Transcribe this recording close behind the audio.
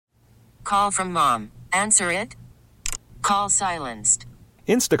Call from mom. Answer it. Call silenced.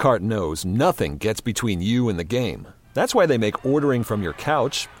 Instacart knows nothing gets between you and the game. That's why they make ordering from your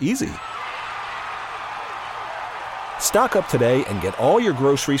couch easy. Stock up today and get all your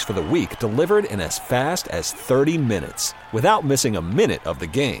groceries for the week delivered in as fast as 30 minutes without missing a minute of the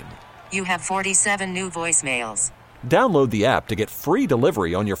game. You have 47 new voicemails. Download the app to get free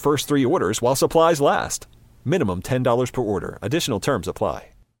delivery on your first 3 orders while supplies last. Minimum $10 per order. Additional terms apply.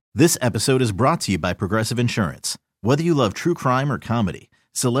 This episode is brought to you by Progressive Insurance. Whether you love true crime or comedy,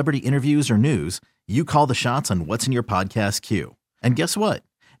 celebrity interviews or news, you call the shots on what's in your podcast queue. And guess what?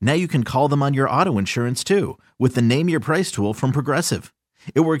 Now you can call them on your auto insurance too with the Name Your Price tool from Progressive.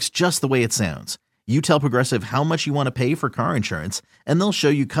 It works just the way it sounds. You tell Progressive how much you want to pay for car insurance, and they'll show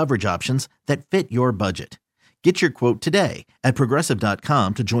you coverage options that fit your budget. Get your quote today at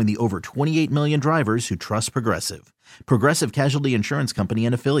Progressive.com to join the over 28 million drivers who trust Progressive. Progressive Casualty Insurance Company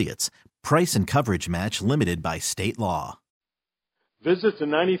and Affiliates. Price and coverage match limited by state law. Visit the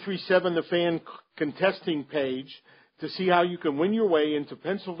 93.7 The Fan contesting page to see how you can win your way into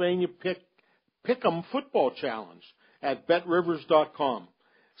Pennsylvania Pick'em Football Challenge at BetRivers.com.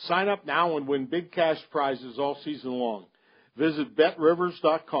 Sign up now and win big cash prizes all season long. Visit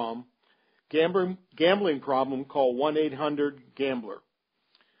BetRivers.com. Gambling problem, call 1-800-GAMBLER.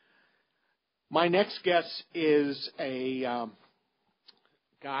 My next guest is a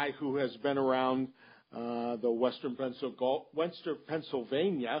guy who has been around the Western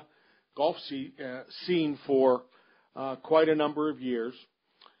Pennsylvania golf scene for quite a number of years.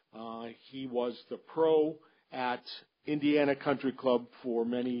 He was the pro at Indiana Country Club for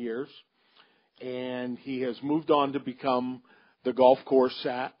many years, and he has moved on to become the golf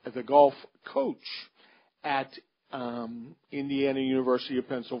coach at Indiana University of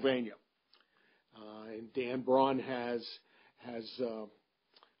Pennsylvania. And Dan Braun has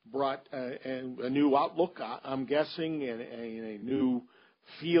brought a new outlook, I'm guessing, and a new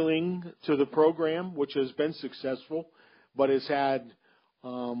feeling to the program, which has been successful, but has had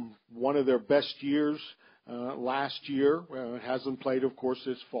one of their best years last year. Hasn't played, of course,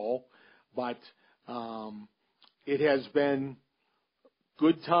 this fall, but it has been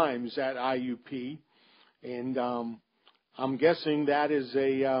good times at IUP, and I'm guessing that is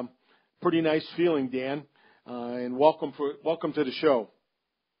a pretty nice feeling, Dan. And welcome to the show.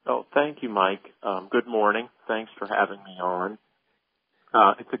 Oh, thank you, Mike. Good morning. Thanks for having me on.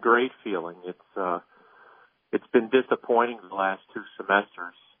 It's a great feeling. It's been disappointing the last 2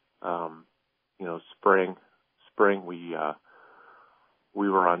 semesters. Spring we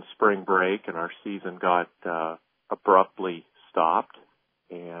were on spring break and our season got abruptly stopped,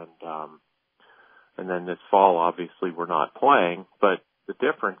 and then this fall obviously we're not playing. But the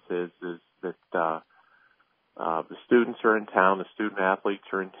difference is that the students are in town, the student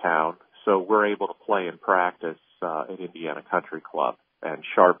athletes are in town, so we're able to play and practice at Indiana Country Club and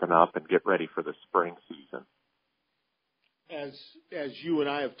sharpen up and get ready for the spring season. As you and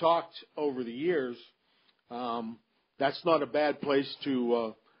I have talked over the years, that's not a bad place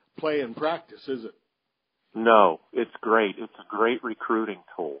to play and practice, is it? No, it's great. It's a great recruiting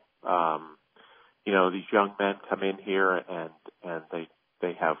tool. These young men come in here and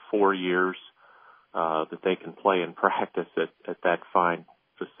they have 4 years that they can play and practice at that fine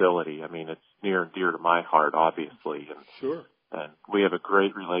facility. I mean, it's near and dear to my heart, obviously. And, sure. And we have a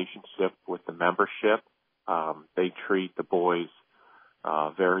great relationship with the membership. They treat the boys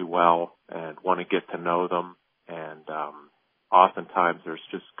very well and want to get to know them. And oftentimes there's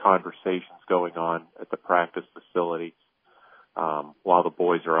just conversations going on at the practice facilities while the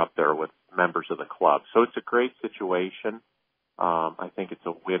boys are up there with members of the club. So it's a great situation. I think it's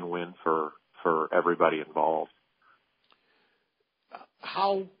a win-win for everybody involved.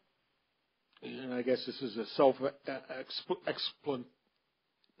 How, and I guess this is a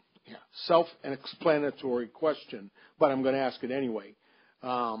self-explanatory question, but I'm going to ask it anyway.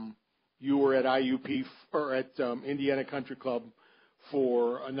 You were at IUP or at Indiana Country Club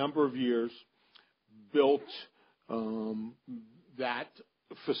for a number of years, built that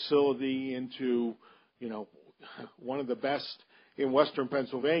facility into, one of the best in Western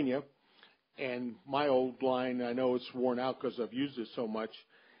Pennsylvania. And my old line, I know it's worn out because I've used it so much,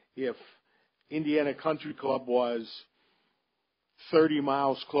 if Indiana Country Club was 30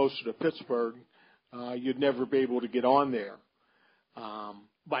 miles closer to Pittsburgh, you'd never be able to get on there.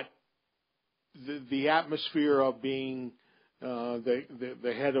 But the atmosphere of being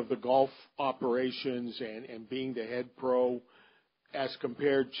the head of the golf operations and being the head pro as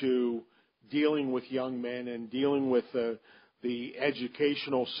compared to dealing with young men and dealing with the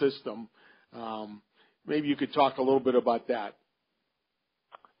educational system, maybe you could talk a little bit about that.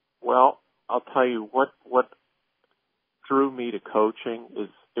 Well, I'll tell you what drew me to coaching is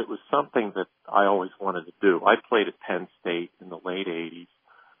it was something that I always wanted to do. I played at Penn State in the late 80s,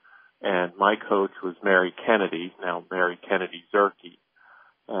 and my coach was Mary Kennedy, now Mary Kennedy Zerke.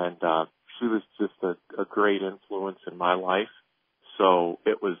 And she was just a great influence in my life. So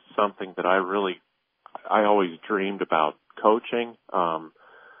it was something that I always dreamed about coaching.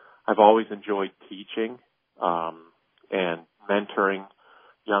 I've always enjoyed teaching and mentoring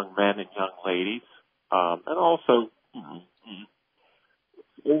young men and young ladies, and also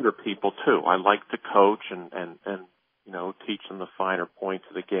older people too. I like to coach and teach them the finer points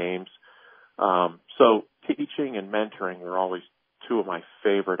of the games. So teaching and mentoring are always two of my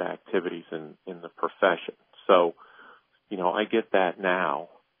favorite activities in the profession. So, I get that now.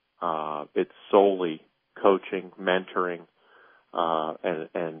 It's solely coaching, mentoring,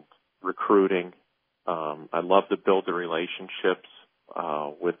 and recruiting. I love to build the relationships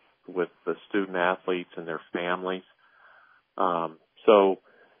with the student athletes and their families. So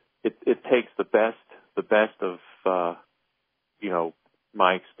it takes the best of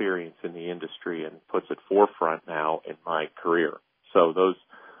my experience in the industry and puts it forefront now in my career. So those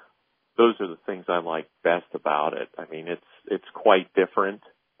are the things I like best about it. I mean, it's quite different.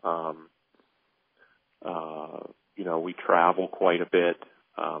 We travel quite a bit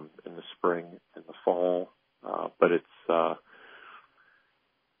in the spring and the fall, but it's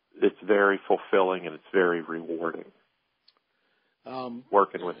very fulfilling and it's very rewarding.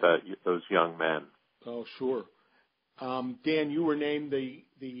 Working with those young men. Oh, sure. Dan, you were named the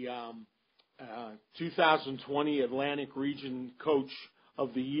 2020 Atlantic Region Coach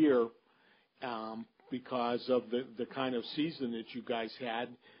of the Year because of the kind of season that you guys had.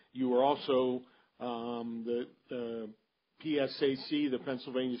 You were also the PSAC, the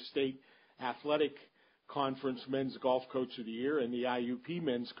Pennsylvania State Athletic Conference Men's Golf Coach of the Year, and the IUP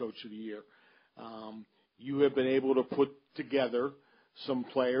Men's Coach of the Year. You have been able to put together some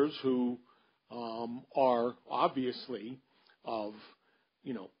players who are obviously of,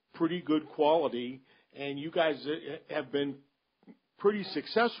 pretty good quality, and you guys have been pretty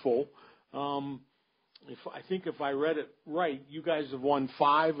successful. If I read it right, you guys have won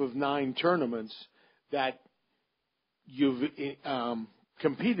 5 of 9 tournaments that you've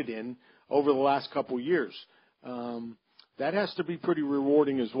competed in over the last couple of years. That has to be pretty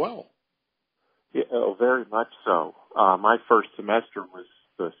rewarding as well. Yeah, very much so. My first semester was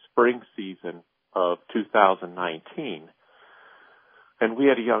the spring season of 2019. And we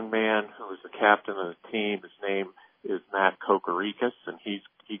had a young man who was the captain of the team. His name is Matt Kokorikis, and he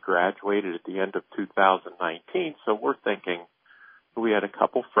graduated at the end of 2019. So we're thinking we had a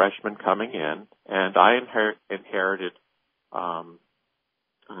couple freshmen coming in, and I inherited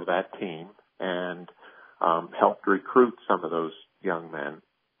that team and helped recruit some of those young men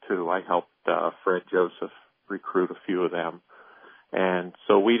too. I helped Fred Joseph recruit a few of them. And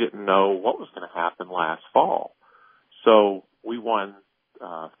so we didn't know what was going to happen last fall. So we won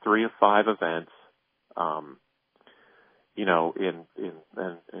 3 of 5 events,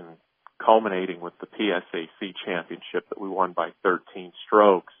 in culminating with the PSAC championship that we won by 13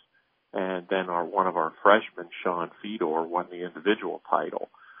 strokes. And then one of our freshmen, Sean Fedor, won the individual title.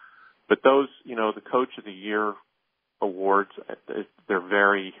 But those, the Coach of the Year awards, they're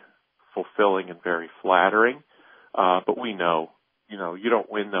very fulfilling and very flattering. But we know, you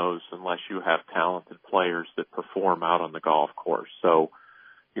don't win those unless you have talented players that perform out on the golf course. So,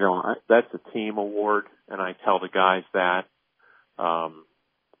 that's a team award, and I tell the guys that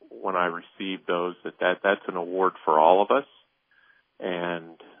when I receive those, that's an award for all of us.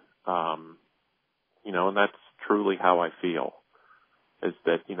 And, and that's truly how I feel, is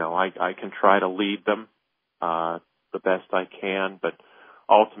that, I can try to lead them the best I can, but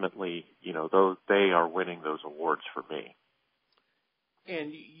ultimately, they are winning those awards for me.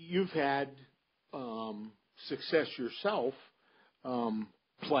 And you've had success yourself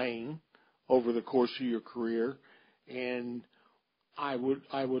playing over the course of your career, and I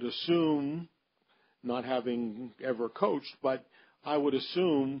would assume, not having ever coached, but I would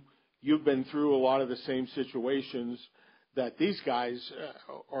assume you've been through a lot of the same situations that these guys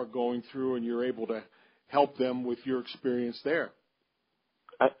are going through, and you're able to help them with your experience there.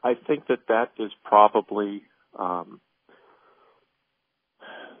 I think that is probably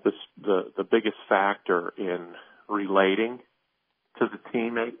the biggest factor in relating to the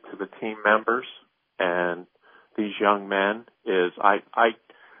teammate, to the team members, and these young men is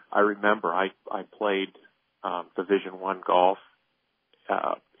I remember I played Division I golf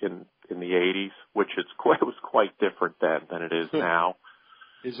in the 80s, which it was quite different then than it is now.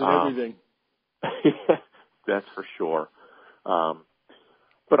 Isn't everything? That's for sure.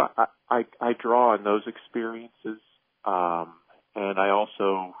 But I draw on those experiences, and I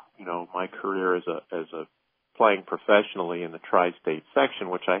also, my career as a playing professionally in the tri-state section,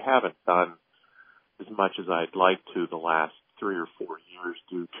 which I haven't done as much as I'd like to the last 3 or 4 years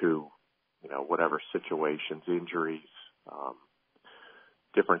due to, whatever situations, injuries,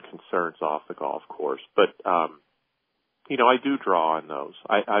 different concerns off the golf course. But, I do draw on those.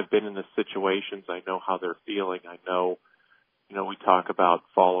 I've been in the situations. I know how they're feeling. I know, we talk about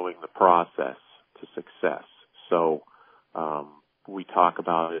following the process to success. So, we talk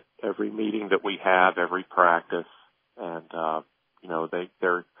about it every meeting that we have, every practice. And,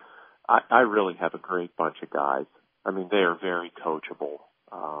 I really have a great bunch of guys. I mean, they are very coachable.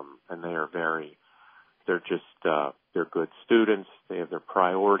 And they're good students. They have their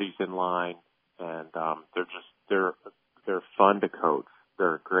priorities in line, and they're fun to coach.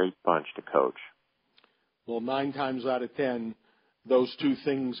 They're a great bunch to coach. Well, 9 times out of 10, those two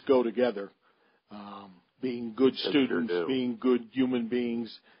things go together. Being good students, being good human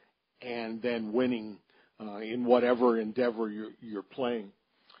beings, and then winning in whatever endeavor you're playing.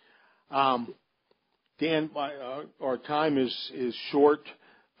 Dan, our time is short.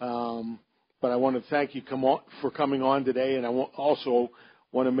 But I want to thank you for coming on today, and I also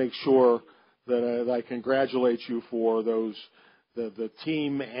want to make sure that I congratulate you for the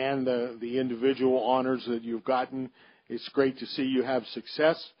team and the individual honors that you've gotten. It's great to see you have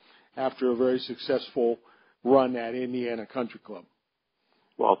success after a very successful run at Indiana Country Club.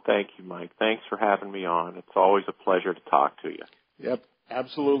 Well, thank you, Mike. Thanks for having me on. It's always a pleasure to talk to you. Yep,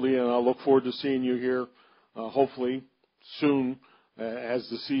 absolutely, and I look forward to seeing you here, hopefully soon, as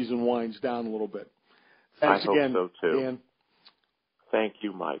the season winds down a little bit. Thanks again, hope so too. Dan. Thank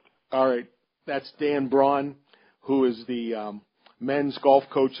you, Mike. All right. That's Dan Braun, who is the men's golf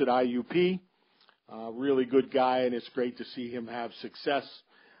coach at IUP. Really good guy, and it's great to see him have success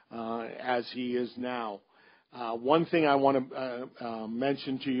as he is now. One thing I want to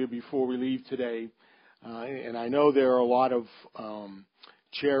mention to you before we leave today, and I know there are a lot of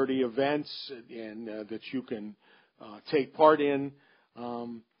charity events and that you can take part in,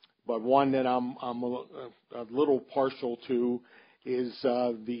 but one that I'm a little partial to is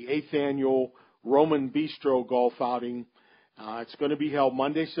the 8th annual Roman Bistro Golf Outing. It's going to be held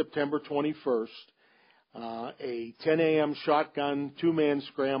Monday, September 21st, a 10 a.m. shotgun 2-man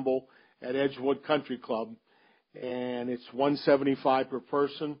scramble at Edgewood Country Club, and it's $175 per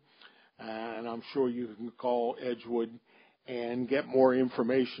person, and I'm sure you can call Edgewood and get more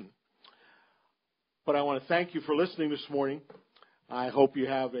information. But I want to thank you for listening this morning. I hope you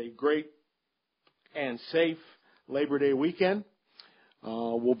have a great and safe Labor Day weekend.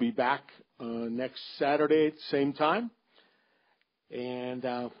 We'll be back next Saturday at the same time, and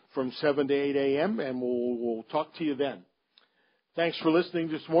from 7 to 8 a.m., and we'll talk to you then. Thanks for listening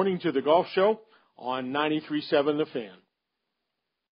this morning to The Golf Show on 93.7 The Fan.